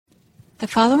The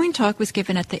following talk was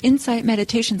given at the Insight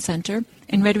Meditation Center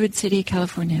in Redwood City,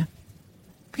 California.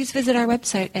 Please visit our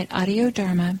website at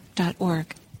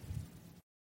audiodharma.org.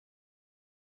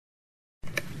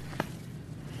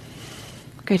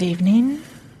 Good evening.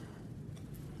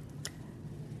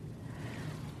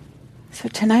 So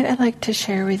tonight I'd like to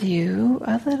share with you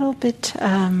a little bit,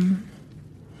 I'd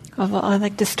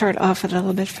like to start off a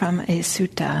little bit from a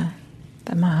sutta,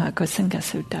 the Mahagosinga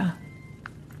Sutta.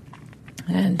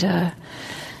 And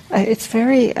it's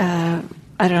very, I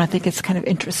think it's kind of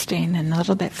interesting and a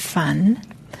little bit fun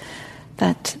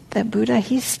that the Buddha,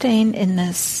 he's staying in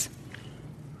this,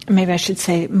 maybe I should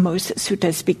say most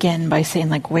suttas begin by saying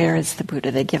like, where is the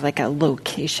Buddha? They give like a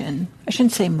location. I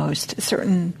shouldn't say most, a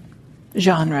certain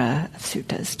genre of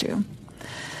suttas do.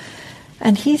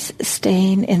 And he's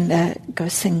staying in the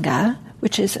Gosinga,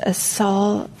 which is a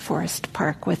sal forest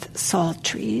park with sal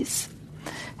trees.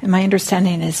 And my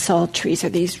understanding is sal trees are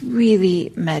these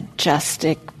really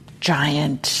majestic,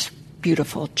 giant,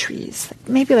 beautiful trees.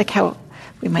 Maybe like how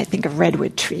we might think of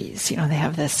redwood trees. You know, they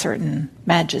have this certain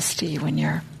majesty when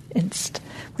you're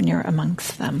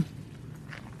amongst them.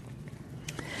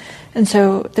 And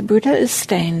so the Buddha is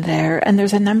staying there, and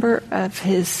there's a number of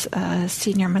his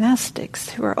senior monastics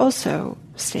who are also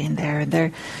staying there.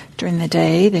 They're, during the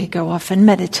day, they go off and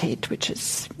meditate, which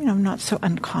is, not so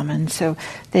uncommon. So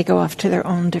they go off to their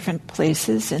own different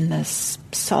places in this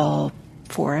sal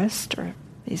forest or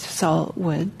these sal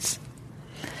woods.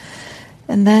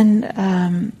 And then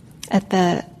at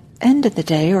the end of the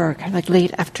day, or kind of like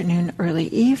late afternoon, early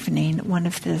evening, one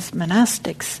of these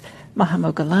monastics,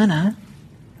 Mahamoggallana,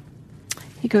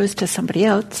 he goes to somebody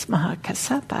else,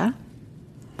 Mahakassapa,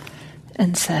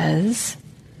 and says,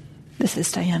 this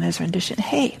is Diana's rendition,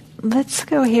 hey, let's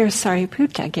go hear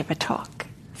Sariputta give a talk.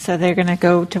 So they're going to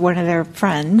go to one of their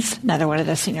friends, another one of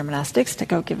the senior monastics, to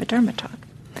go give a Dharma talk.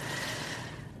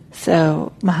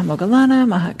 So Mahamoggallana,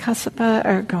 Mahakassapa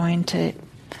are going to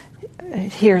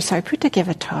hear Sariputta give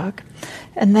a talk.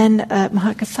 And then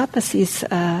Mahakassapa sees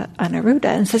Anuruddha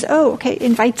and says, oh, okay,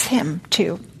 invites him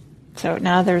too. So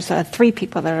now there's 3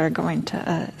 people that are going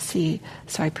to see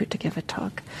Sariputta give a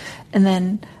talk. And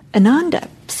then Ananda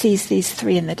sees these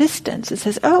 3 in the distance and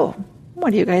says, oh,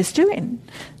 what are you guys doing?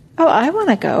 Oh, I want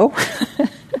to go.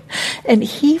 And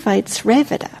he invites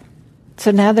Revada.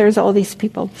 So now there's all these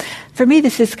people. For me,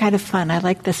 this is kind of fun. I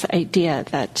like this idea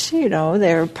that,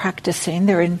 they're practicing,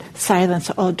 they're in silence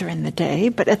all during the day,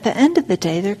 but at the end of the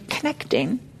day, they're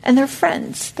connecting. And they're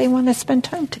friends. They want to spend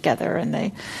time together, and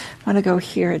they want to go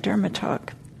hear a Dharma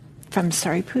talk from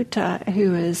Sariputta,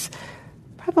 who is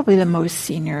probably the most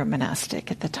senior monastic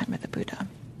at the time of the Buddha.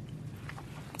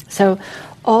 So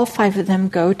all 5 of them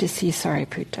go to see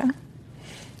Sariputta,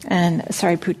 and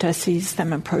Sariputta sees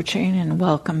them approaching and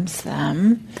welcomes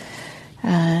them.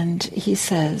 And he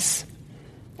says,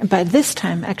 and by this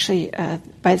time, actually,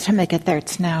 by the time they get there,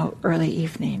 it's now early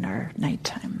evening or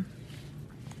nighttime.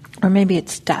 Or maybe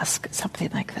it's dusk,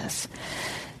 something like this.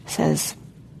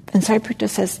 And Sariputta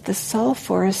says, the sal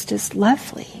forest is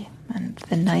lovely, and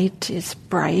the night is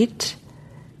bright.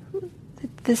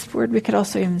 This word, we could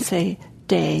also even say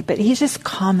day, but he's just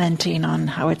commenting on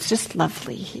how it's just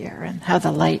lovely here and how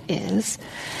the light is.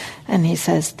 And he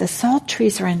says, the sal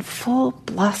trees are in full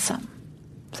blossom.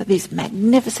 So these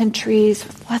magnificent trees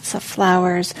with lots of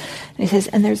flowers. And he says,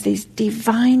 and there's these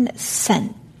divine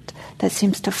scent that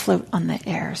seems to float on the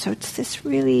air. So it's this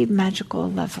really magical,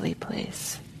 lovely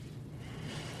place.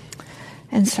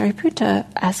 And Sariputta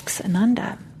asks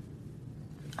Ananda,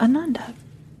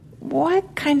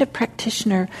 what kind of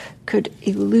practitioner could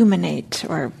illuminate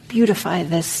or beautify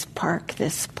this park,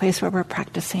 this place where we're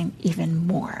practicing even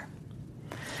more?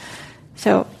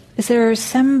 So is there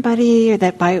somebody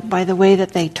that by the way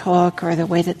that they talk or the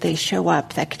way that they show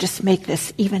up that could just make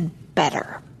this even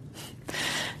better?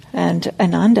 And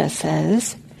Ananda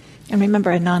says, and remember,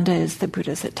 Ananda is the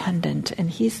Buddha's attendant, and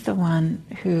he's the one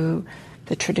who,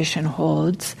 the tradition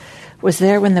holds, was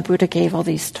there when the Buddha gave all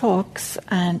these talks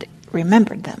and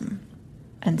remembered them.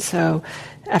 And so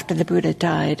after the Buddha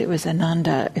died, it was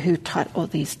Ananda who taught all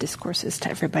these discourses to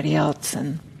everybody else,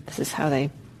 and this is how they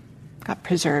got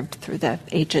preserved through the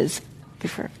ages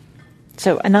before.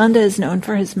 So Ananda is known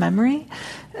for his memory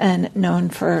and known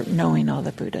for knowing all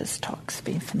the Buddha's talks,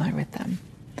 being familiar with them.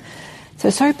 So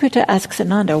Sariputta asks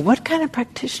Ananda, what kind of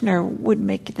practitioner would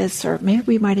make this, or maybe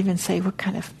we might even say what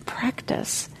kind of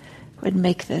practice would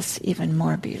make this even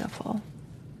more beautiful?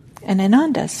 And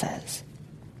Ananda says,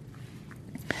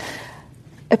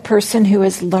 a person who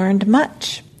has learned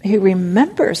much, who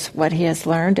remembers what he has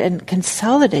learned and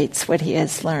consolidates what he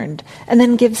has learned, and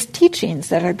then gives teachings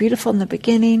that are beautiful in the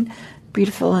beginning,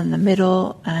 beautiful in the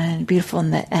middle, and beautiful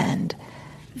in the end.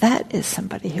 That is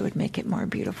somebody who would make it more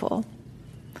beautiful.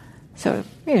 So,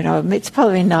 it's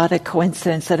probably not a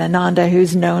coincidence that Ananda,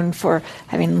 who's known for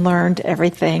having learned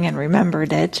everything and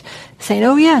remembered it, saying,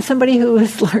 oh yeah, somebody who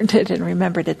has learned it and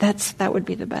remembered it, that would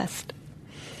be the best.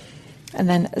 And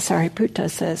then Sariputta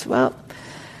says, well,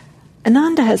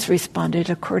 Ananda has responded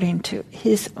according to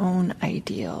his own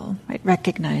ideal, right?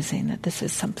 Recognizing that this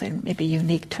is something maybe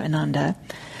unique to Ananda.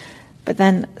 But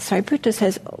then Sariputta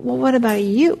says, well, what about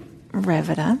you,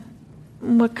 Revata?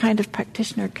 What kind of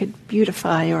practitioner could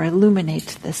beautify or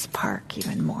illuminate this park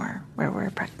even more where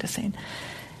we're practicing?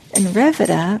 And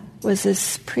Revata was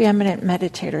this preeminent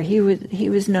meditator. He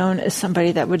was known as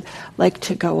somebody that would like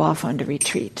to go off on a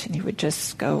retreat, and he would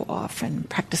just go off and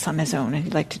practice on his own, and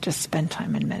he'd like to just spend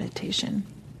time in meditation.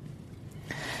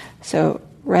 So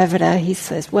Revata, he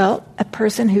says, well, a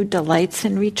person who delights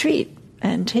in retreat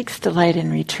and takes delight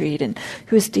in retreat and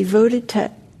who is devoted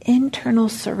to internal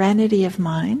serenity of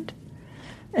mind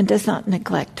and does not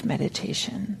neglect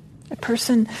meditation. A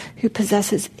person who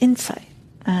possesses insight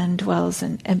and dwells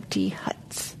in empty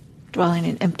huts. Dwelling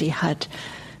in empty hut,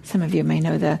 some of you may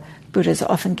know the Buddha's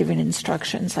often giving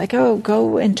instructions like, oh,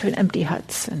 go into an empty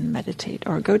hut and meditate,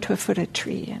 or go to a foot of a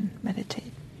tree and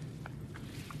meditate.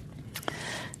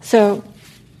 So,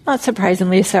 not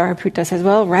surprisingly, Sariputta says,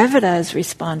 well, Revata has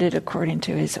responded according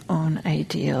to his own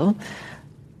ideal.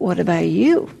 What about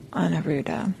you,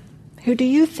 Anuruddha? Who do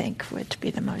you think would be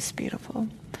the most beautiful?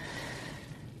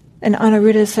 And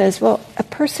Anuruddha says, well, a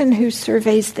person who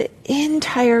surveys the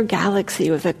entire galaxy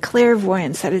with a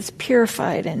clairvoyance that is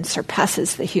purified and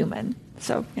surpasses the human.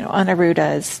 So,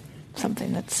 Anuruddha is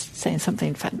something that's saying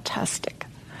something fantastic.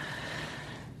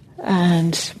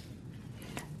 And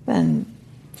then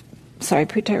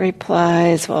Sariputta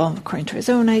replies, well, according to his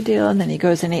own ideal, and then he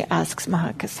goes and he asks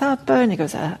Mahakassapa, and he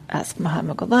goes to ask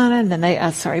Mahamoggallana, and then they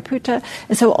ask Sariputta.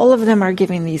 And so all of them are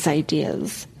giving these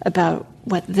ideas about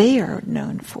what they are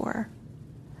known for.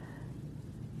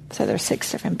 So there's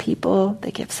 6 different people,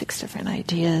 they give 6 different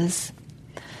ideas.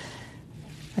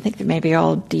 I think they may be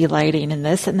all delighting in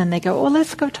this, and then they go, well,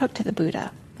 let's go talk to the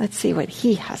Buddha. Let's see what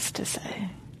he has to say.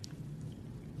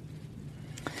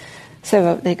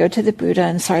 So they go to the Buddha,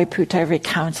 and Sariputta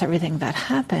recounts everything that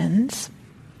happens.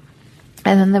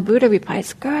 And then the Buddha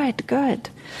replies, good.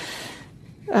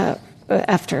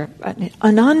 After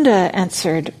Ananda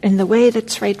answered in the way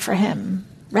that's right for him.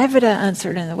 Revata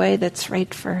answered in the way that's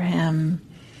right for him.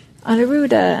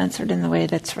 Anuruddha answered in the way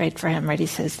that's right for him. Right? He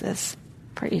says this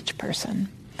for each person.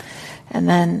 And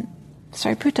then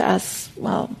Sariputta asks,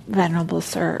 well, Venerable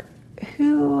Sir,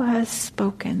 who has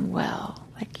spoken well?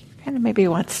 Kind of maybe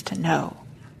wants to know.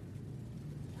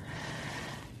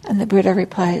 And the Buddha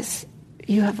replies,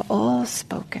 you have all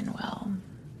spoken well.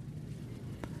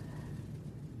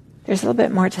 There's a little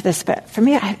bit more to this, but for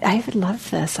me, I would love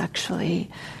this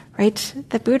actually, right?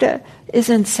 The Buddha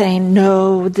isn't saying,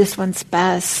 no, this one's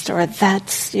best, or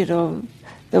that's, the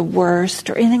worst,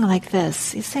 or anything like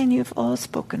this. He's saying you've all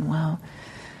spoken well.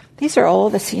 These are all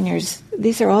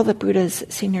the Buddha's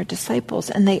senior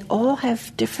disciples, and they all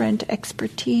have different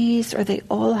expertise, or they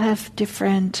all have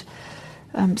different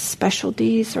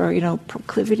specialties, or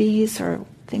proclivities, or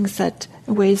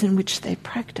ways in which they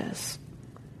practice.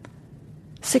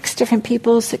 6 different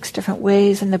people, 6 different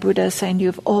ways, and the Buddha is saying, you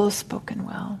have all spoken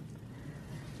well.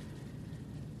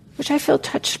 Which I feel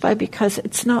touched by, because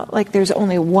it's not like there's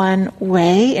only one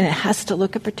way, and it has to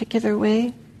look a particular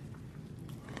way.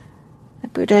 The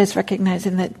Buddha is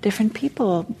recognizing that different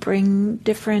people bring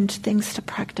different things to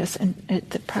practice, and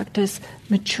the practice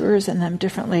matures in them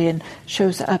differently and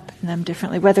shows up in them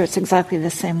differently. Whether it's exactly the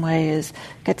same way as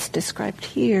gets described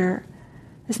here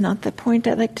is not the point.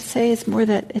 I'd like to say is more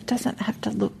that it doesn't have to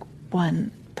look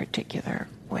one particular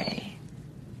way.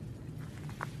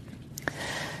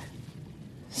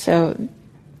 So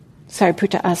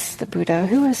Sariputta asks the Buddha,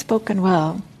 who has spoken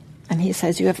well? And he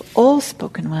says, you have all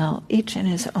spoken well, each in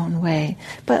his own way.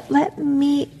 But let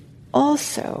me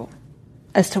also,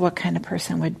 as to what kind of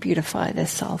person would beautify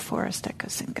this salt forest at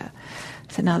Gosinga.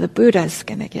 So now the Buddha is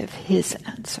going to give his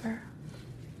answer.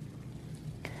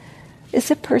 Is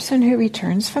a person who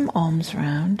returns from alms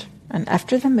round, and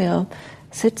after the meal,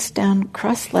 sits down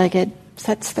cross-legged,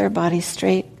 sets their body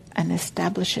straight, and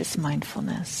establishes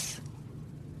mindfulness.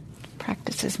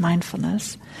 Practices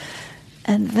mindfulness.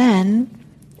 And then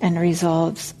and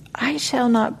resolves, I shall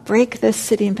not break this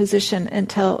sitting position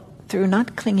until, through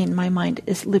not clinging, my mind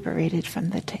is liberated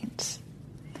from the taints.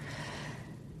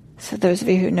 So those of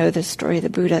you who know the story of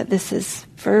the Buddha, this is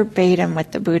verbatim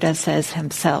what the Buddha says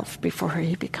himself before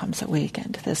he becomes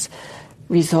awakened. This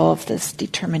resolve, this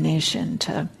determination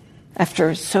to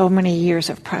after so many years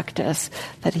of practice,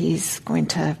 that he's going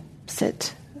to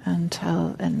sit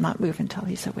and not move until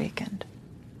he's awakened.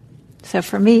 So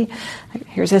for me,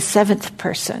 here's a seventh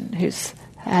person who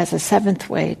has a seventh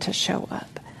way to show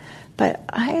up. But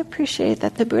I appreciate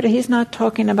that the Buddha, he's not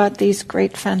talking about these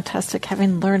great, fantastic,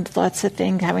 having learned lots of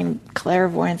things, having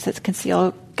clairvoyance that can see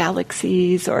all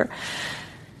galaxies, or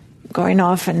going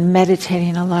off and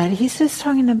meditating a lot. He's just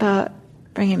talking about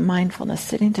bringing mindfulness,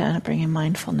 sitting down and bringing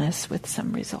mindfulness with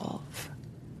some resolve.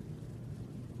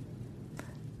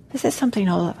 This is something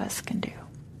all of us can do.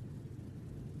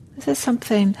 This is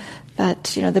something that,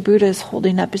 the Buddha is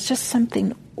holding up. It's just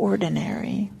something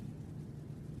ordinary.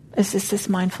 Is this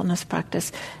mindfulness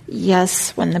practice?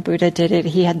 Yes, when the Buddha did it,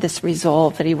 he had this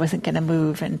resolve that he wasn't going to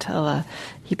move until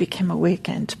he became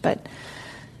awakened. But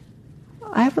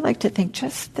I would like to think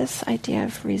just this idea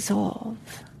of resolve.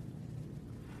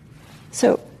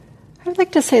 So I would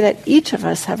like to say that each of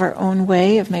us have our own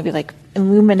way of maybe like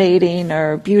illuminating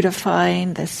or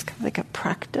beautifying this kind of like a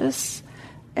practice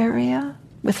area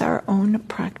with our own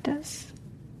practice.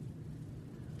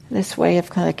 This way of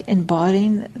kind of like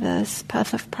embodying this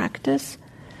path of practice.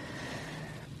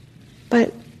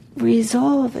 But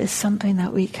resolve is something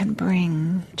that we can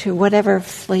bring to whatever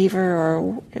flavor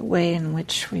or way in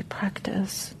which we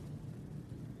practice.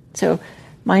 So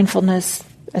mindfulness,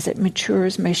 as it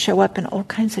matures, may show up in all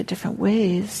kinds of different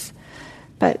ways,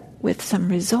 but with some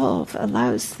resolve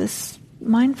allows this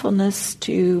mindfulness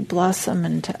to blossom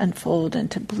and to unfold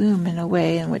and to bloom in a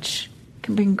way in which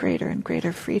can bring greater and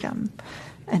greater freedom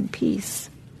and peace.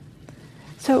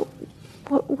 So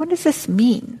what does this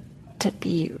mean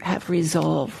to have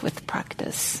resolve with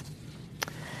practice?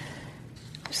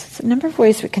 There's a number of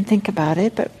ways we can think about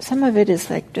it, but some of it is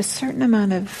like just a certain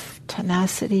amount of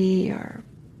tenacity or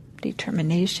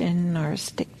determination or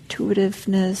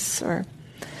stick-to-itiveness, or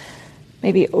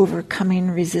maybe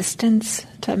overcoming resistance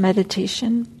to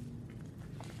meditation.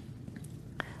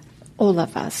 All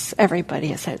of us, everybody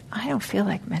has said, I don't feel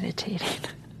like meditating.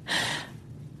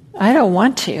 I don't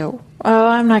want to. Oh,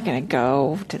 I'm not going to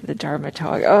go to the Dharma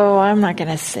talk. Oh, I'm not going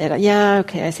to sit. Yeah,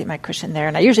 okay, I see my cushion there,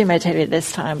 and I usually meditate at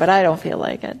this time, but I don't feel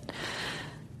like it.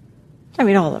 I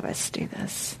mean, all of us do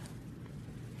this.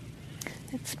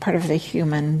 It's part of the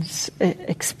human's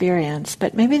experience.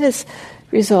 But maybe this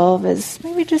resolve is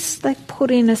maybe just like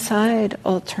putting aside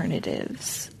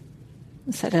alternatives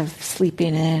instead of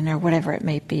sleeping in or whatever it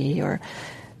may be. Or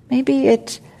maybe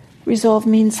resolve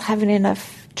means having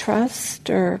enough trust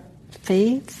or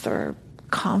faith or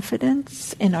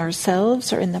confidence in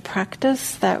ourselves or in the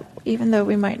practice that even though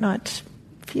we might not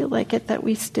feel like it, that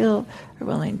we still are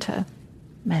willing to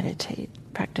meditate,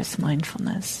 practice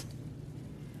mindfulness.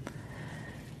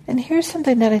 And here's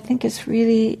something that I think is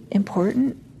really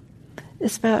important.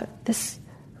 It's about this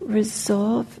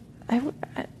resolve.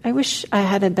 I wish I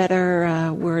had a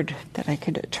better word that I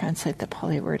could translate the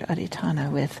Pali word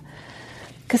adhitthana with.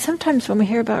 Because sometimes when we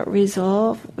hear about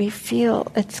resolve, we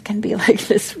feel it can be like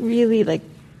this really like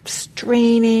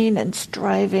straining and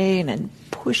striving and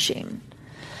pushing.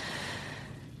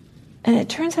 And it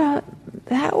turns out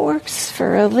that works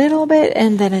for a little bit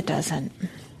and then it doesn't.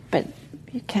 But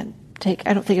you can't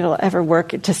I don't think it'll ever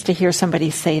work just to hear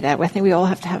somebody say that. I think we all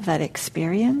have to have that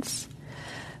experience.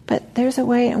 But there's a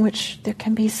way in which there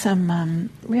can be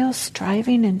some real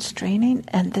striving and straining,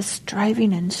 and this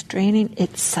striving and straining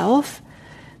itself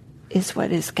is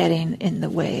what is getting in the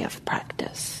way of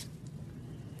practice.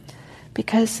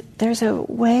 Because there's a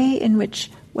way in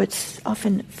which what's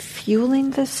often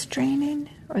fueling this straining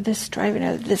or this striving,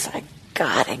 or this I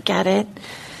gotta get it,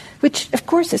 which of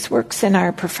course this works in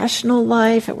our professional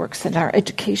life, it works in our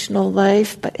educational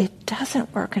life, but it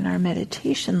doesn't work in our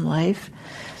meditation life,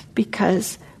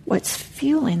 because what's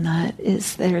fueling that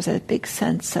is there's a big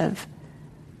sense of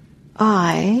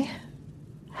I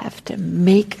have to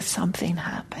make something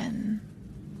happen.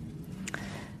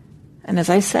 And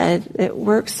as I said, it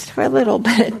works for a little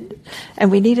bit, and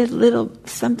we need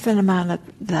something amount of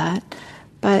that,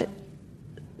 but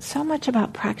so much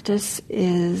about practice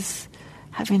is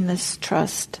having this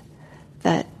trust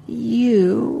that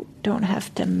you don't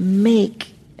have to make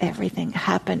everything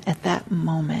happen at that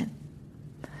moment.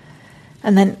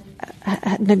 And then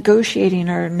negotiating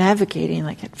or navigating,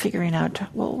 like figuring out,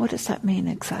 well, what does that mean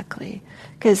exactly?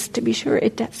 Because to be sure,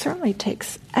 it certainly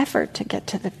takes effort to get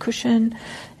to the cushion.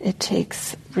 It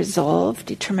takes resolve,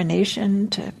 determination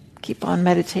to keep on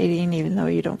meditating even though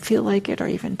you don't feel like it, or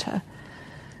even to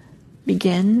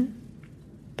begin.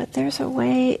 But there's a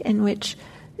way in which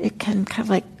it can kind of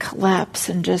like collapse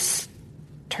and just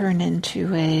turn into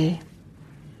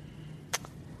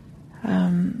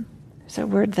there's a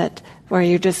word where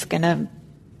you're just going to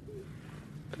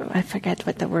I forget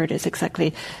what the word is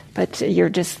exactly, but you're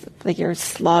just like you're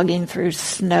slogging through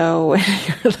snow and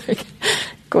you're like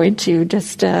going to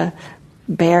just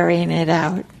bearing it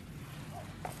out.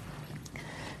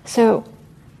 So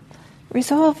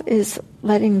resolve is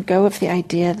letting go of the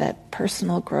idea that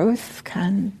personal growth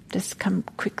can just come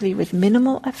quickly with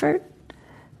minimal effort,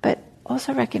 but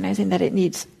also recognizing that it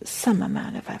needs some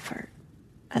amount of effort.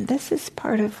 And this is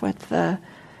part of what the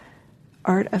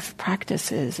art of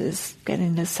practice is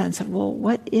getting this sense of, well,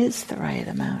 what is the right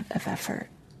amount of effort?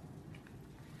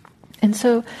 And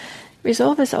so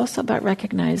resolve is also about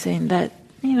recognizing that,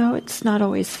 it's not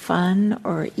always fun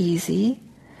or easy,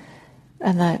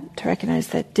 and that to recognize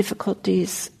that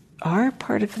difficulties are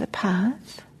part of the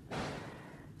path,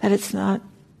 that it's not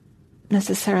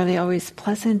necessarily always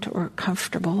pleasant or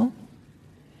comfortable.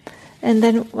 And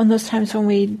then when those times when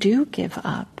we do give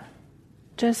up,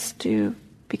 just to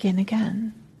begin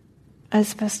again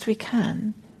as best we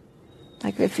can.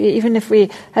 Like even if we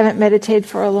haven't meditated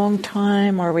for a long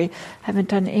time or we haven't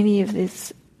done any of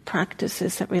these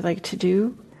practices that we like to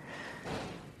do,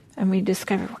 and we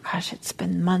discover, gosh, it's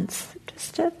been months,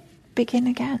 just to begin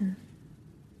again.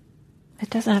 It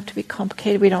doesn't have to be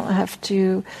complicated. We don't have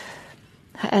to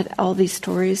add all these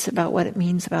stories about what it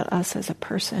means about us as a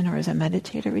person or as a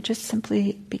meditator. We just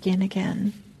simply begin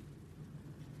again.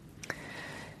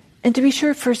 And to be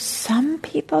sure, for some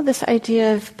people, this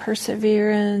idea of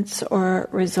perseverance or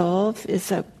resolve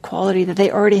is a quality that they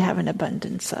already have an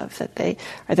abundance of, that they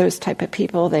are those type of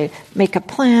people. They make a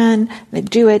plan, they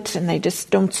do it, and they just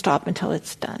don't stop until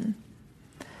it's done.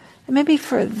 And maybe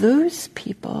for those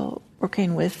people,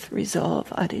 working with resolve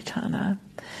adhitthana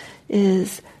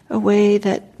is a way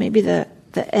that maybe the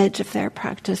edge of their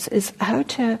practice is how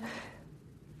to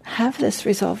have this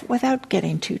resolve without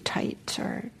getting too tight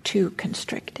or too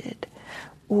constricted,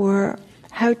 or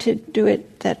how to do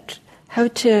it, how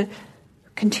to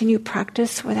continue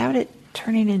practice without it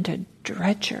turning into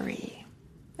drudgery.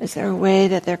 Is there a way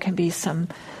that there can be some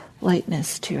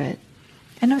lightness to it?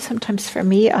 I know sometimes for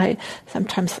me, I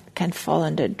sometimes can fall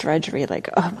into drudgery, like,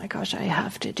 oh my gosh, I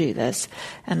have to do this.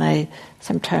 And I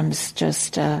sometimes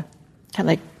just kind of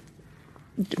like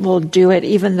will do it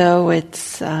even though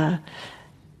it's,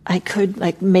 I could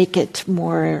like make it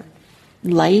more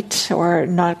light or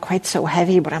not quite so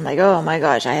heavy, but I'm like, oh my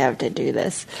gosh, I have to do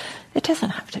this. It doesn't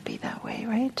have to be that way,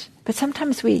 right? But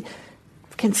sometimes we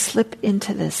can slip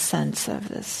into this sense of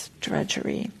this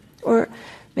drudgery. Or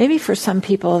maybe for some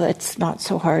people it's not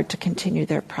so hard to continue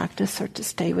their practice or to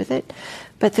stay with it,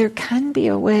 but there can be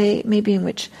a way maybe in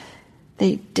which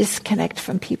they disconnect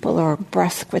from people or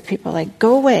brusque with people, like,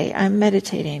 go away, I'm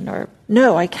meditating, or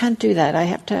no, I can't do that, I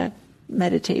have to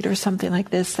meditate, or something like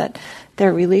this, that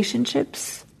their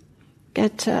relationships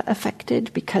get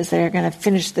affected because they're going to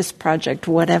finish this project,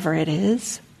 whatever it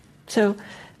is. So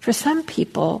for some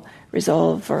people,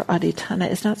 resolve or adhitthana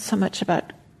is not so much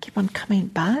about keep on coming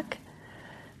back,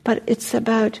 but it's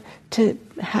about to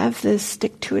have this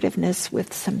stick-to-itiveness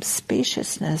with some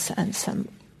spaciousness and some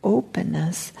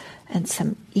openness and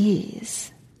some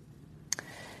ease.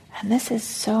 And this is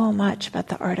so much about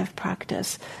the art of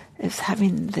practice, is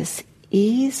having this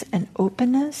ease and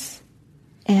openness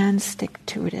and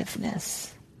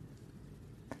stick-to-itiveness.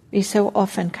 We so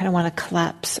often kind of want to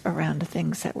collapse around the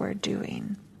things that we're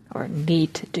doing or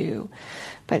need to do.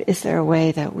 But is there a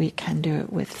way that we can do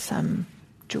it with some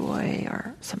joy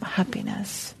or some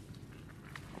happiness?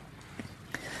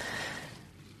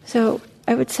 So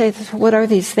I would say, what are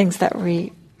these things that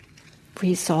we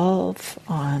resolve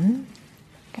on?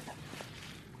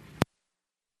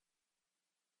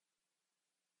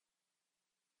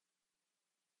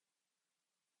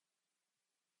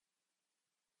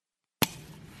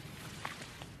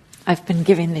 I've been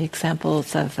giving the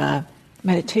examples of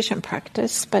meditation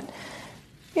practice, but,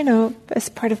 as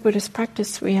part of Buddhist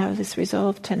practice, we have this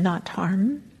resolve to not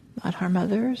harm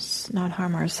others, not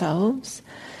harm ourselves.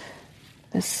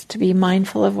 This to be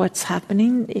mindful of what's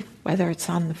happening, whether it's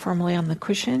formally on the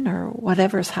cushion or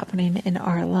whatever's happening in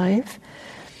our life.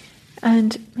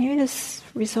 And maybe this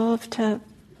resolve to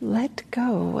let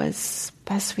go as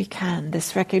best we can.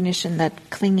 This recognition that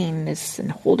clinging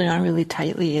and holding on really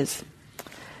tightly is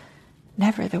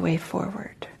never the way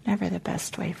forward, never the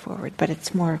best way forward, but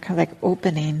it's more kind of like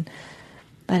opening,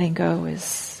 letting go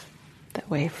is the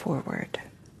way forward.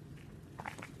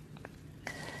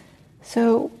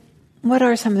 So what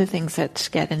are some of the things that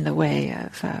get in the way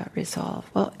of resolve?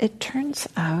 Well, it turns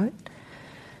out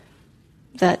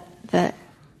that the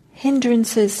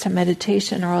hindrances to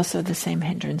meditation are also the same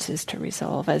hindrances to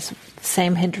resolve as the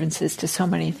same hindrances to so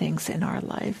many things in our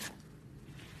life.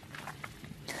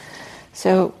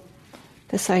 So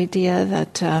this idea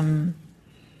that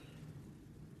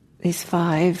these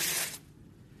 5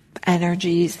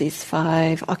 energies, these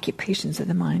 5 occupations of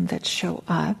the mind that show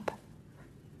up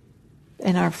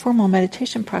in our formal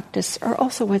meditation practice are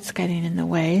also what's getting in the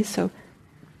way. So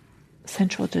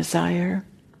sensual desire,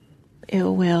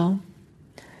 ill will,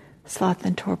 sloth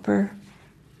and torpor,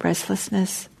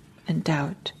 restlessness, and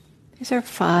doubt. These are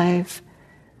 5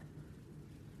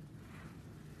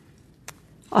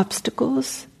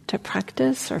 obstacles to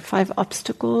practice, or 5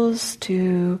 obstacles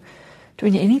to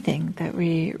doing anything that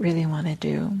we really want to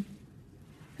do.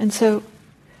 And so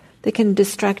they can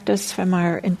distract us from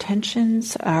our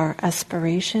intentions, our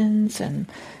aspirations, and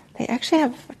they actually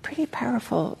are pretty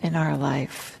powerful in our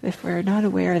life. If we're not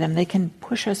aware of them, they can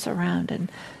push us around in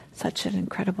such an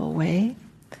incredible way.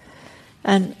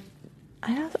 And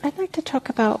I'd like to talk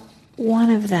about one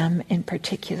of them in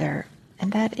particular,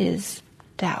 and that is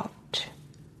doubt.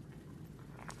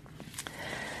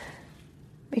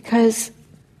 Because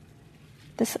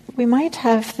we might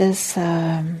have this, this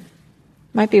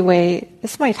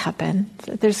might happen.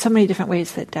 There's so many different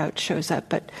ways that doubt shows up,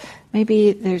 but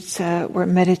maybe we're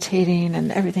meditating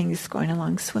and everything's going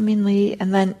along swimmingly,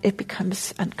 and then it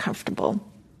becomes uncomfortable.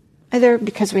 Either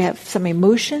because we have some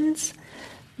emotions,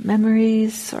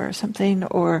 memories or something,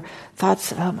 or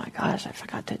thoughts of, oh my gosh, I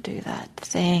forgot to do that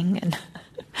thing,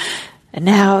 and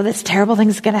now this terrible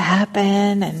thing's going to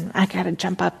happen, and I got to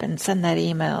jump up and send that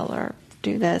email, or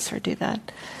do this or do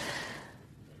that.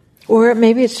 Or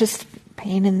maybe it's just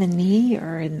pain in the knee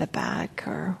or in the back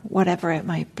or whatever it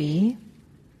might be.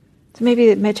 So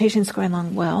maybe the meditation's going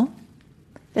along well.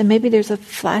 Then maybe there's a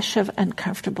flash of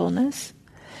uncomfortableness.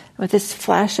 With this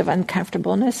flash of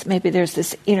uncomfortableness, maybe there's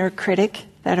this inner critic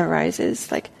that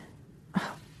arises, like,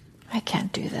 oh, I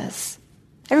can't do this.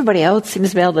 Everybody else seems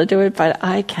to be able to do it, but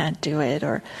I can't do it.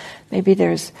 Or maybe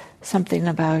there's something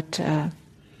about,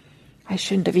 I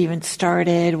shouldn't have even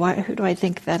started. Who do I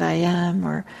think that I am?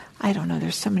 Or I don't know.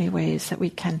 There's so many ways that we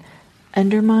can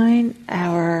undermine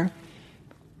our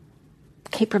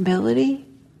capability.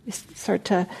 We start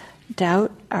to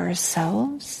doubt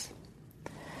ourselves.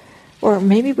 Or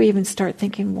maybe we even start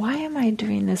thinking, why am I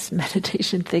doing this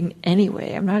meditation thing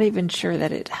anyway? I'm not even sure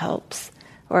that it helps.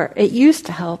 Or it used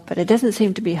to help, but it doesn't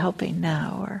seem to be helping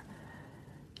now. Or,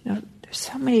 there's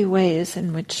so many ways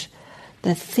in which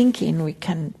the thinking we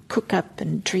can cook up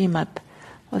and dream up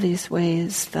all these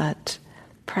ways that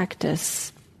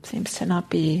practice seems to not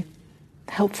be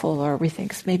helpful, or we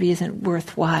think maybe isn't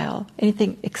worthwhile.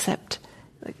 Anything except,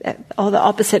 all the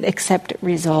opposite except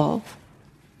resolve.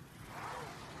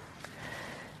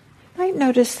 You might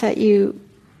notice that you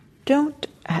don't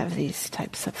have these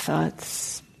types of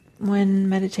thoughts when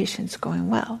meditation's going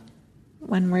well,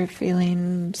 when we're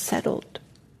feeling settled,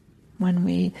 when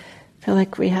we feel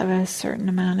like we have a certain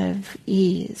amount of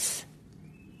ease.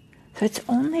 So it's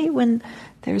only when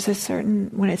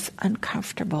when it's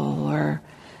uncomfortable, or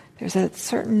there's a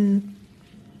certain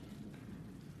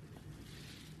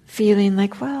feeling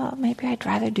like, well, maybe I'd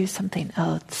rather do something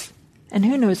else. And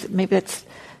who knows, maybe that's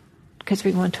because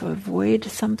we want to avoid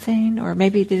something, or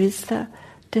maybe it is the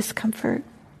discomfort.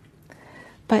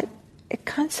 But a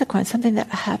consequence, something that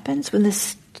happens when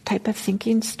this type of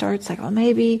thinking starts, like, well,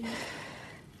 maybe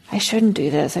I shouldn't do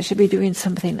this, I should be doing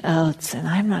something else, and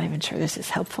I'm not even sure this is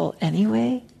helpful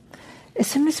anyway. As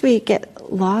soon as we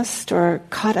get lost or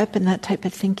caught up in that type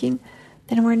of thinking,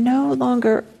 then we're no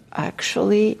longer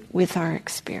actually with our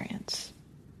experience.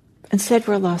 Instead,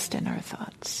 we're lost in our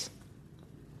thoughts.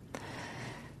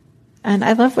 And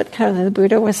I love what kind of the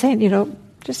Buddha was saying,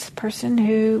 just a person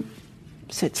who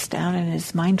sits down in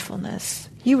his mindfulness.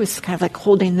 He was kind of like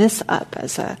holding this up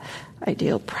as an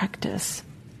ideal practice.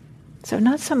 So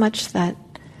not so much that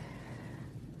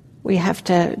we have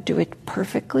to do it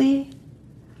perfectly,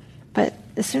 but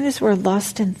as soon as we're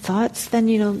lost in thoughts,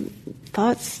 then,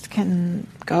 thoughts can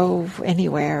go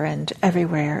anywhere and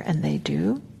everywhere, and they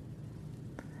do.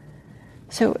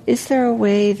 So is there a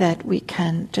way that we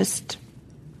can just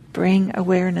bring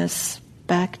awareness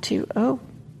back to,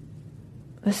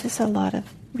 this is a lot of,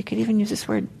 we could even use this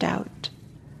word, doubt.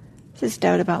 This is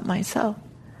doubt about myself.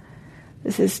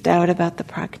 This is doubt about the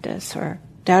practice, or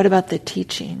doubt about the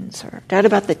teachings, or doubt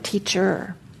about the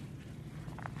teacher.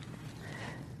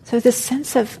 So this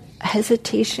sense of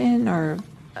hesitation or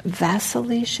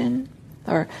vacillation,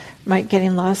 or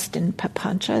getting lost in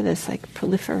papancha, this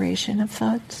proliferation of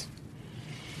thoughts.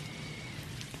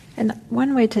 And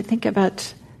one way to think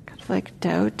about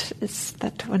doubt is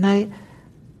that when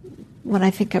I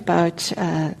think about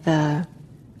the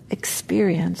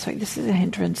experience, this is a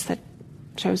hindrance that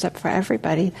shows up for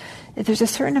everybody, there's a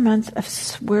certain amount of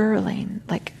swirling,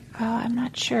 oh, I'm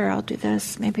not sure, I'll do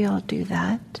this, maybe I'll do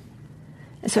that.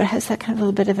 And so it has that kind of a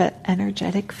little bit of an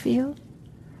energetic feel.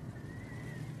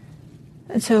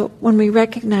 And so when we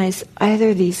recognize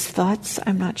either these thoughts,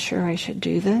 I'm not sure I should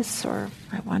do this, or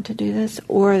I want to do this,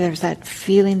 or there's that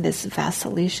feeling, this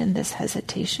vacillation, this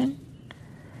hesitation,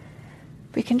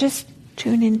 we can just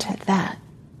tune into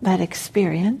that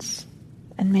experience,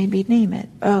 and maybe name it.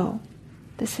 Oh,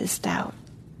 this is doubt.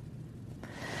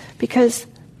 Because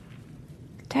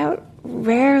doubt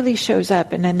rarely shows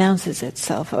up and announces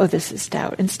itself, oh, this is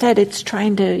doubt. Instead, it's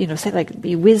trying to, say like,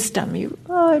 be wisdom.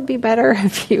 It'd be better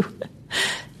if you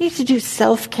need to do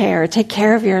self-care, take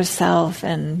care of yourself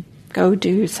and go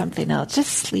do something else.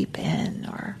 Just sleep in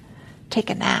or take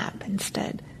a nap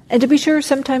instead. And to be sure,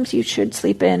 sometimes you should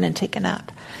sleep in and take a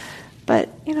nap. But,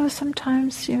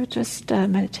 sometimes, just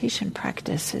meditation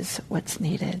practice is what's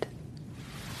needed.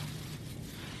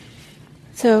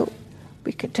 So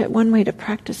one way to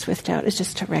practice with doubt is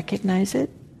just to recognize it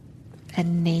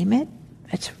and name it.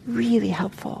 It's really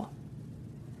helpful.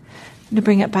 And to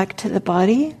bring it back to the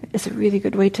body is a really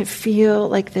good way to feel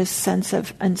like this sense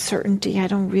of uncertainty. I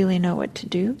don't really know what to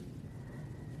do.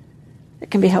 It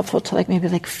can be helpful to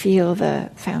maybe feel the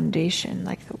foundation,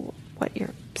 what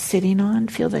you're sitting on,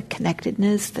 feel the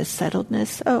connectedness, the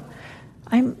settledness. Oh,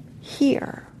 I'm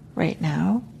here right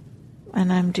now,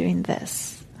 and I'm doing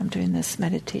this. I'm doing this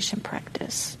meditation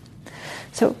practice.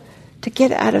 So to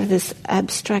get out of this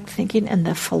abstract thinking and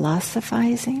the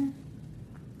philosophizing,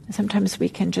 sometimes we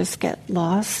can just get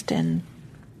lost in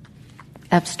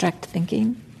abstract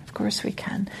thinking. Of course we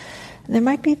can. And there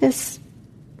might be this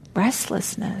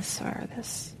restlessness or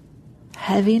this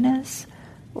heaviness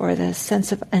or this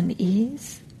sense of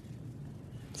unease.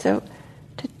 So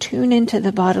to tune into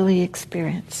the bodily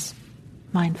experience,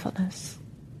 mindfulness,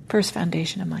 first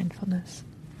foundation of mindfulness.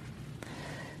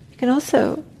 You can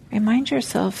also remind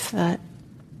yourself that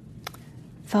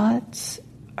thoughts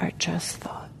are just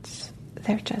thoughts.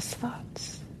 They're just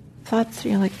thoughts. Thoughts,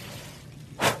 right?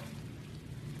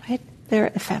 They're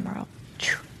ephemeral.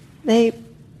 A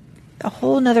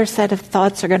whole other set of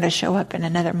thoughts are going to show up in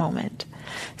another moment.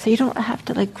 So you don't have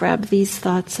to grab these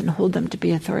thoughts and hold them to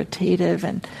be authoritative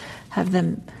and have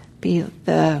them be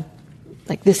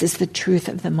this is the truth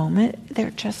of the moment.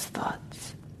 They're just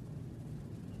thoughts.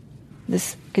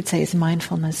 This could say is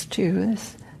mindfulness too,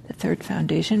 is the third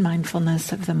foundation,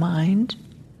 mindfulness of the mind.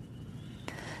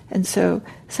 And so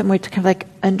some way to kind of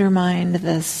undermine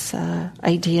this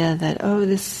idea that, oh,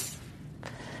 this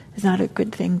is not a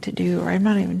good thing to do, or I'm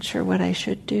not even sure what I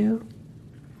should do.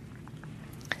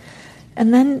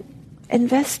 And then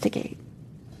investigate.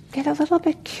 Get a little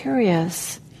bit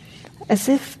curious, as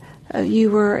if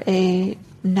you were a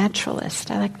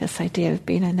naturalist. I like this idea of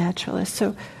being a naturalist.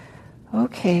 So,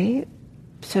 okay,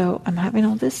 so I'm having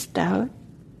all this doubt,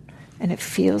 and it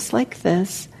feels like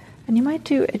this, and you might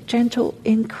do a gentle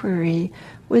inquiry.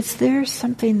 Was there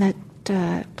something that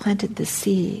planted the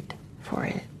seed for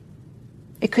it?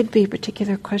 It could be a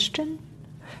particular question.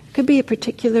 It could be a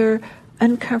particular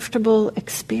uncomfortable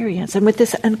experience. And with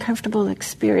this uncomfortable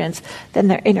experience, then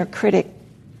their inner critic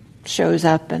shows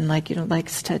up and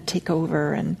likes to take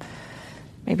over and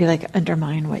maybe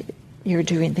undermine what you're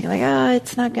doing, thinking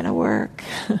it's not going to work.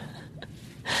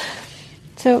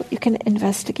 So you can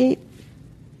investigate.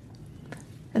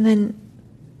 And then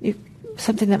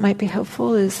something that might be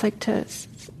helpful is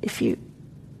if you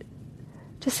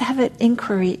just have an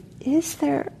inquiry, is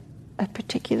there a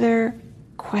particular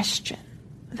question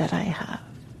that I have?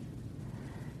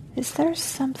 Is there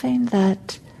something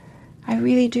that I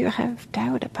really do have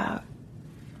doubt about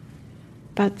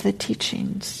the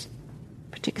teachings,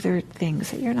 particular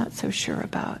things that you're not so sure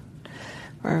about?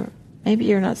 Or maybe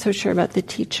you're not so sure about the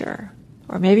teacher,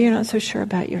 or maybe you're not so sure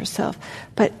about yourself.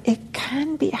 But it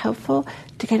can be helpful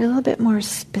to get a little bit more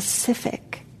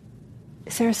specific.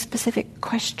 Is there a specific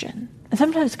question? And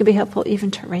sometimes it can be helpful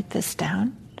even to write this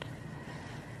down.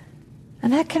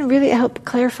 And that can really help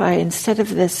clarify. Instead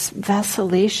of this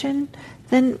vacillation,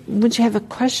 then once you have a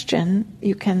question,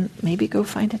 you can maybe go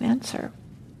find an answer.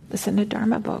 Listen to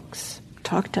Dharma books,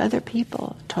 talk to other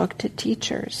people, talk to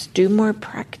teachers, do more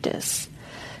practice.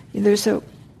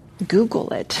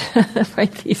 Google it,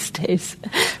 right, these days.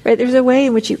 Right, there's a way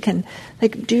in which you can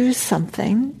do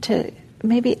something to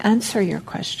maybe answer your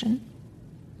question.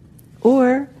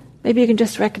 Or maybe you can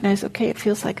just recognize, okay, it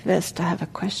feels like this to have a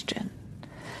question.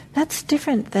 That's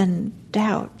different than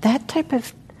doubt. That type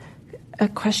of a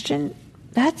question,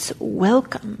 that's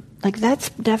welcome. That's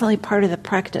definitely part of the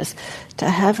practice. To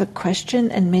have a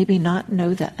question and maybe not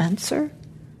know the answer,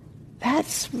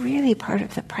 that's really part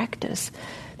of the practice.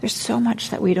 There's so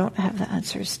much that we don't have the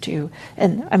answers to.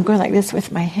 And I'm going like this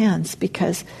with my hands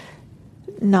because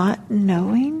not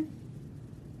knowing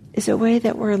is a way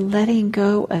that we're letting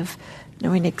go of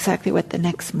knowing exactly what the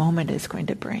next moment is going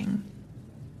to bring.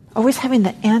 Always having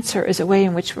the answer is a way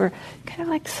in which we're kind of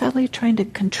like subtly trying to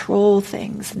control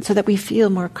things, and so that we feel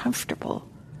more comfortable.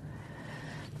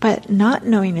 But not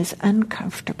knowing is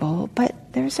uncomfortable,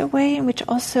 but there's a way in which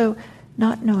also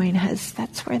not knowing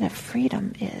that's where the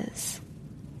freedom is.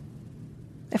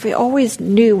 If we always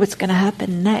knew what's going to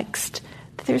happen next,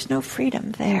 there's no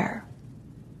freedom there.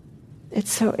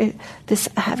 This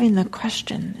having the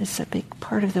question is a big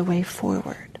part of the way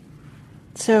forward.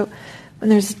 So when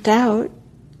there's doubt,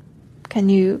 can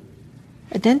you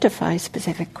identify a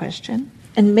specific question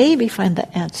and maybe find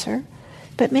the answer,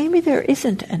 but maybe there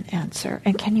isn't an answer,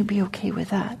 and can you be okay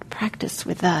with that? Practice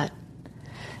with that.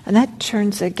 And that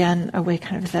turns again away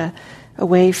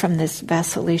away from this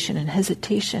vacillation and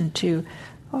hesitation to,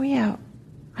 oh yeah,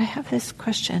 I have this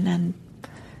question and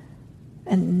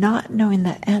not knowing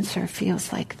the answer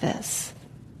feels like this.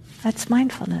 That's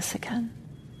mindfulness again.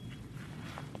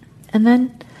 And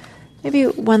then maybe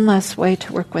one last way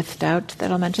to work with doubt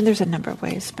that I'll mention. There's a number of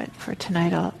ways, but for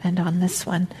tonight I'll end on this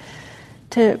one.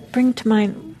 To bring to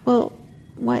mind, well,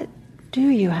 what do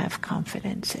you have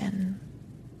confidence in?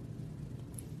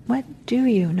 What do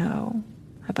you know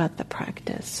about the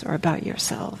practice or about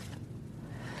yourself?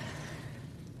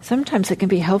 Sometimes it can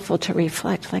be helpful to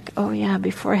reflect, like, oh yeah,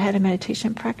 before I had a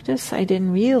meditation practice, I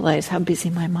didn't realize how busy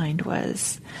my mind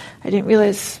was. I didn't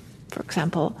realize, for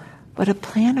example, what a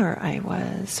planner I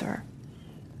was. Or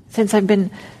since I've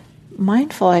been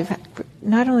mindful,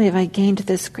 not only have I gained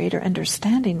this greater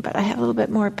understanding, but I have a little bit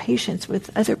more patience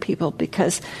with other people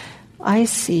because I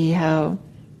see how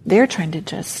they're trying to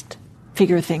just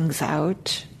figure things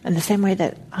out in the same way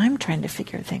that I'm trying to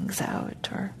figure things out.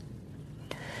 Or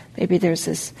maybe there's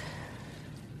this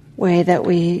way that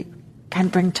we can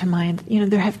bring to mind,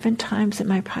 there have been times in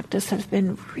my practice that have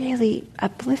been really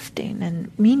uplifting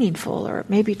and meaningful or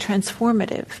maybe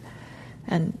transformative.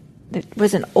 And it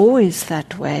wasn't always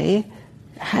that way.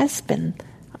 It has been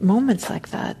moments like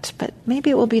that, but maybe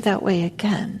it will be that way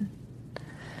again.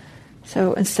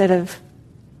 So instead of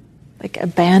like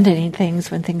abandoning things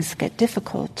when things get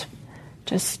difficult,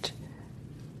 just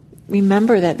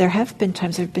remember that there have been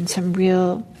some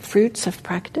real fruits of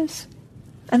practice.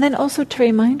 And then also to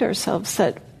remind ourselves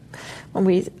that when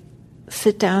we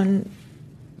sit down,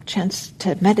 chance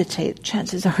to meditate,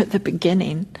 chances are at the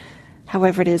beginning,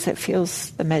 however it is that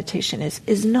feels the meditation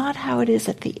is not how it is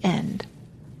at the end.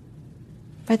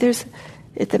 But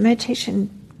the meditation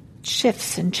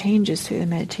shifts and changes through the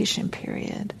meditation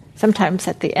period. Sometimes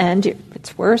at the end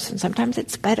it's worse and sometimes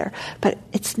it's better, but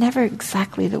it's never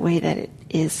exactly the way that it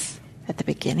is at the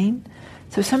beginning.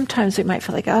 So sometimes we might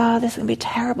feel like, this is going to be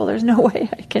terrible, there's no way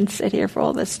I can sit here for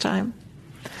all this time.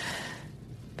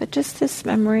 But just this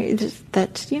memory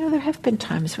that, there have been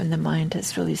times when the mind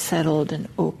has really settled and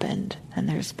opened and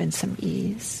there's been some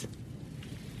ease.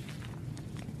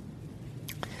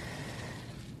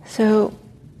 So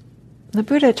the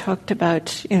Buddha talked about,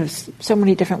 so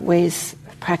many different ways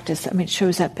of practice. It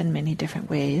shows up in many different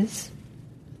ways.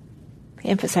 He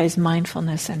emphasized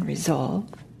mindfulness and resolve.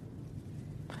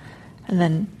 And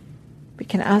then we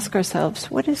can ask ourselves,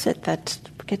 what is it that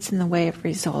gets in the way of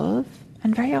resolve?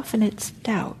 And very often it's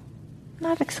doubt.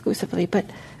 Not exclusively, but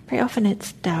very often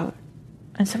it's doubt.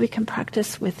 And so we can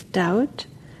practice with doubt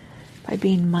by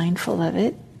being mindful of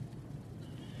it,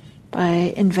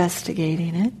 by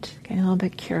investigating it, getting a little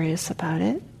bit curious about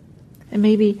it, and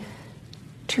maybe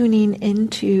tuning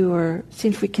into or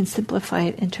seeing if we can simplify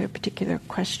it into a particular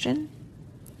question.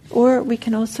 Or we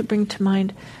can also bring to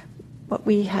mind what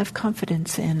we have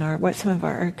confidence in or what some of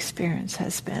our experience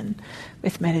has been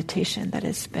with meditation that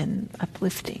has been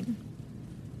uplifting.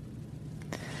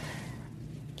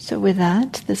 So with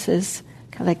that, this is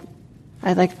kind of like,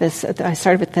 I like this, I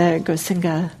started with the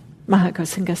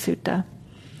Mahagosinga Sutta,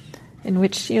 in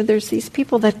which, there's these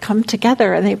people that come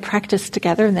together and they practice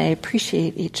together and they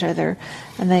appreciate each other,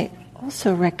 and they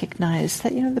also recognize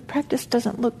that, the practice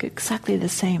doesn't look exactly the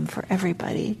same for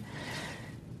everybody.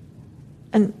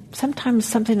 And sometimes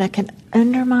something that can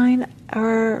undermine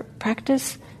our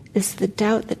practice is the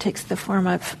doubt that takes the form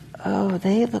of,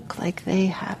 they look like they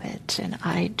have it and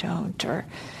I don't, or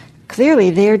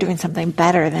clearly they're doing something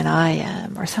better than I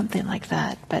am, or something like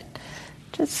that. But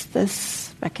just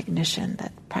this recognition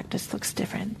that practice looks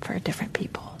different for different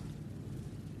people.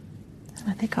 And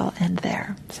I think I'll end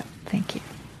there. So thank you.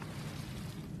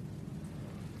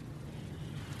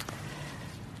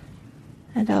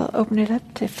 And I'll open it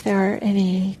up to if there are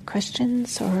any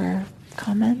questions or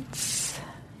comments.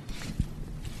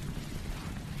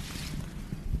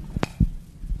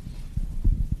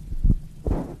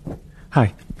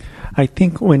 I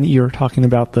think when you were talking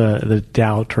about the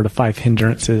doubt or the 5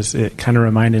 hindrances, it kind of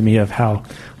reminded me of how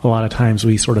a lot of times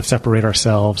we sort of separate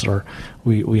ourselves, or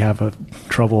we have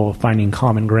trouble finding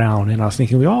common ground. And I was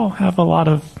thinking we all have a lot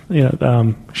of,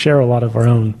 share a lot of our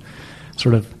own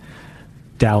sort of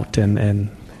doubt and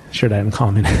share that in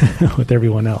common with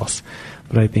everyone else.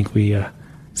 But I think we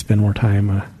spend more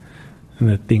time in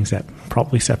the things that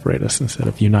probably separate us instead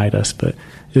of unite us. But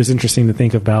it was interesting to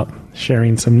think about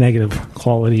sharing some negative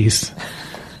qualities.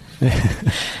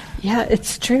 Yeah,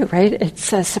 it's true, right? It's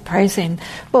surprising.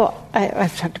 Well,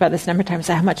 I've talked about this a number of times,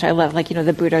 how much I love,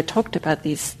 the Buddha talked about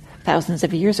these thousands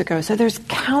of years ago. So there's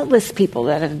countless people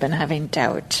that have been having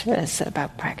doubt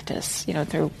about practice,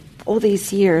 through all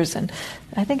these years. And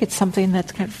I think it's something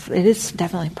that's it is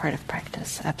definitely part of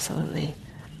practice, absolutely.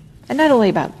 And not only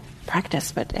about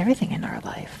practice, but everything in our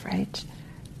life, right?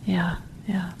 Yeah.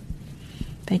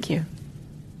 Thank you.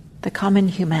 The common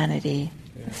humanity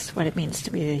is what it means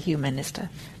to be a human.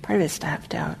 Part of it is to have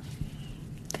doubt.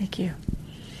 Thank you.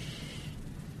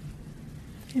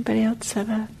 Anybody else have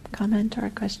a comment or a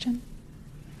question?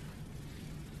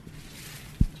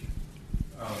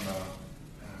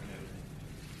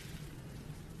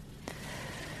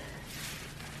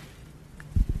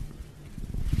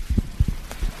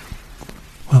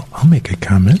 Well, I'll make a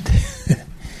comment.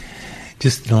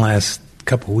 Just in the last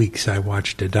couple of weeks, I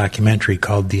watched a documentary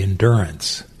called The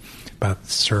Endurance about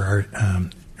Sir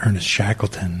Ernest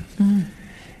Shackleton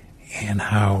and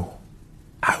how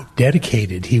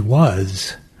dedicated he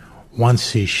was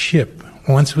once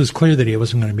it was clear that he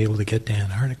wasn't going to be able to get to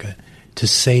Antarctica, to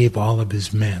save all of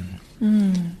his men.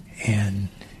 And,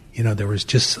 there was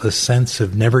just a sense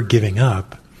of never giving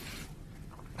up,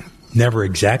 never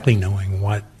exactly knowing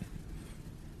what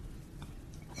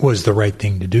was the right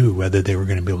thing to do, whether they were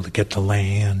going to be able to get to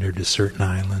land or to certain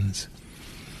islands.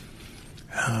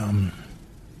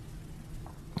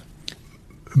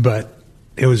 But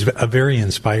it was a very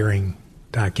inspiring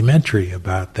documentary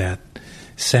about that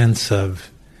sense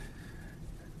of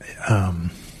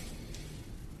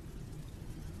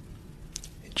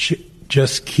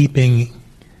just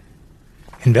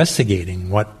investigating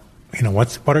what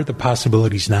are the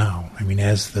possibilities now. I mean,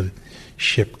 as the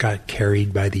ship got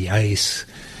carried by the ice,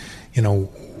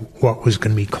 what was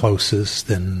going to be closest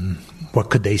and what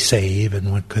could they save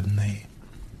and what couldn't they.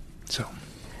 So.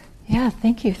 Yeah,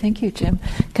 thank you, Jim.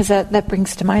 Because that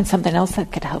brings to mind something else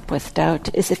that could help with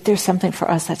doubt, is if there's something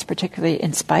for us that's particularly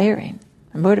inspiring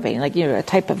or motivating, a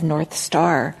type of North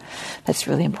Star that's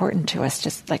really important to us,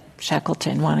 just like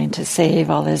Shackleton wanting to save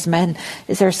all his men.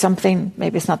 Is there something,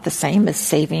 maybe it's not the same as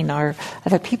saving our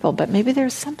other people, but maybe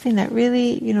there's something that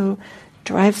really,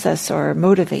 drives us or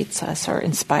motivates us or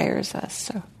inspires us.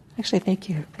 So actually, thank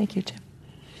you, Jim.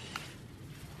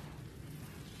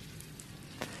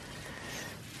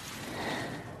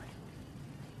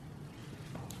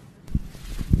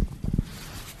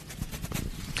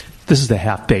 This is a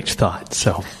half-baked thought,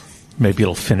 so maybe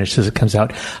it'll finish as it comes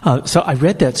out. So I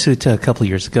read that sutta a couple of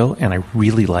years ago, and I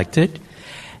really liked it.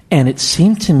 And it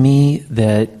seemed to me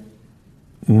that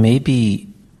maybe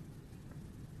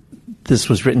this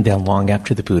was written down long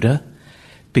after the Buddha,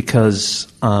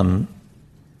 because all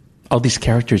these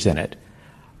characters in it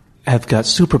have got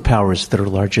superpowers that are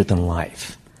larger than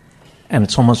life. And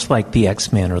it's almost like the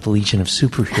X-Men or the Legion of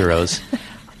Superheroes.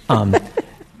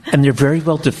 And they're very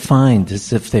well defined,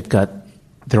 as if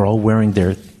they're all wearing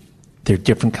their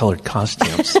different colored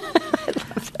costumes. I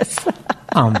love this.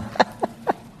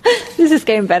 This is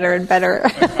getting better and better.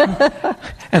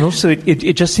 And also,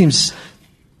 it just seems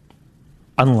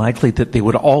unlikely that they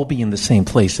would all be in the same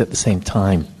place at the same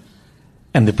time,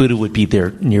 and the Buddha would be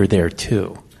near there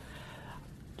too.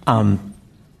 And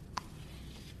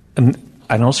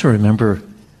I also remember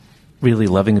really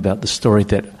loving about the story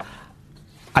that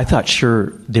I thought sure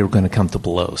they were going to come to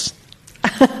blows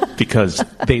because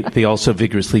they also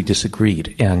vigorously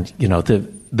disagreed, and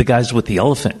the guys with the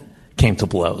elephant came to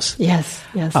blows. Yes.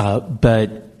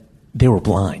 But they were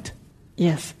blind.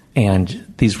 Yes.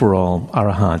 And these were all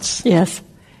arahants. Yes.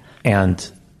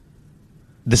 And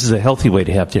this is a healthy way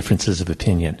to have differences of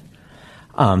opinion.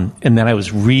 And then I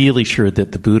was really sure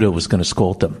that the Buddha was going to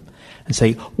scold them and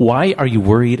say, why are you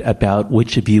worried about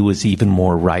which of you is even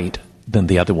more right than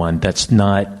the other one? That's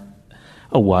not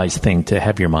a wise thing to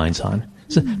have your minds on.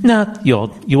 So,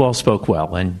 you all spoke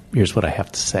well, and here's what I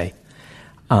have to say.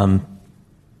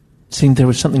 Seemed there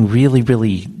was something really,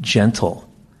 really gentle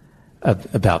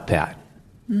about that.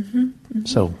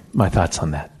 So my thoughts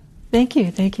on that. Thank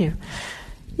you.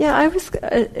 Yeah, I was,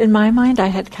 in my mind, I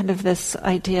had kind of this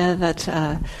idea that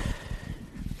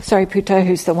Sariputta,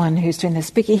 who's the one who's doing the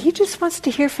speaking, he just wants to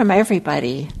hear from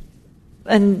everybody.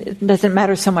 and it doesn't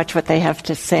matter so much what they have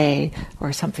to say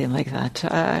or something like that.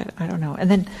 I don't know. And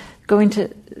then going to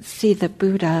see the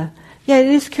Buddha. Yeah, it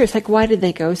is curious. Like, why did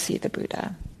they go see the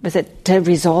Buddha? Was it to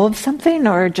resolve something,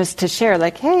 or just to share?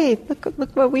 Like, hey,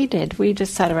 look what we did. We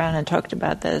just sat around and talked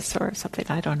about this, or something.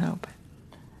 I don't know, but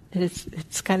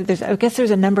it's kind of. I guess there's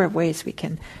a number of ways we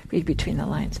can read between the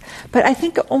lines. But I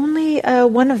think only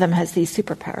one of them has these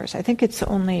superpowers. I think it's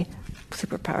only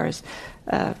superpowers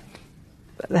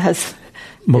is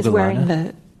wearing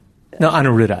the. No,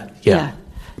 Anuruddha. Yeah,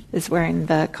 is wearing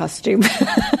the costume.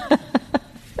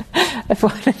 Of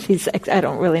one of these, I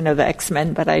don't really know the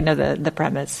X-Men, but I know the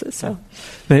premise. So,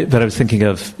 but I was thinking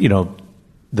of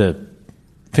the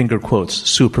finger quotes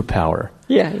superpower.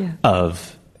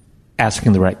 Of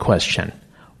asking the right question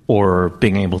or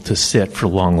being able to sit for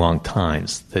long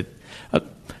times. That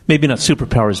maybe not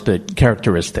superpowers, but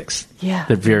characteristics. Yeah.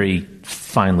 That very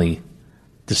finely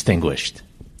distinguished.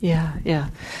 Yeah.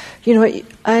 You know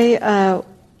what?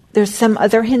 There's some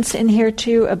other hints in here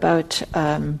too about.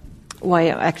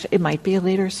 Why it might be a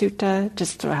later sutta,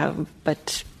 just how,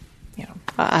 but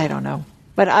I don't know.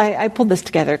 But I pulled this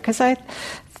together because I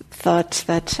thought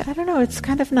that I don't know. It's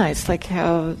kind of nice, like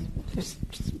how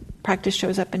practice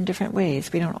shows up in different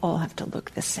ways. We don't all have to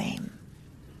look the same.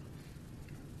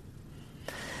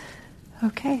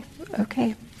 Okay.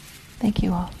 Thank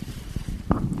you all.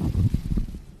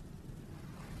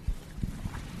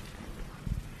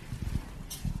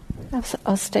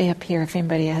 I'll stay up here if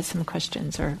anybody has some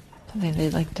questions or something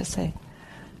they'd like to say.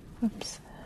 Oops.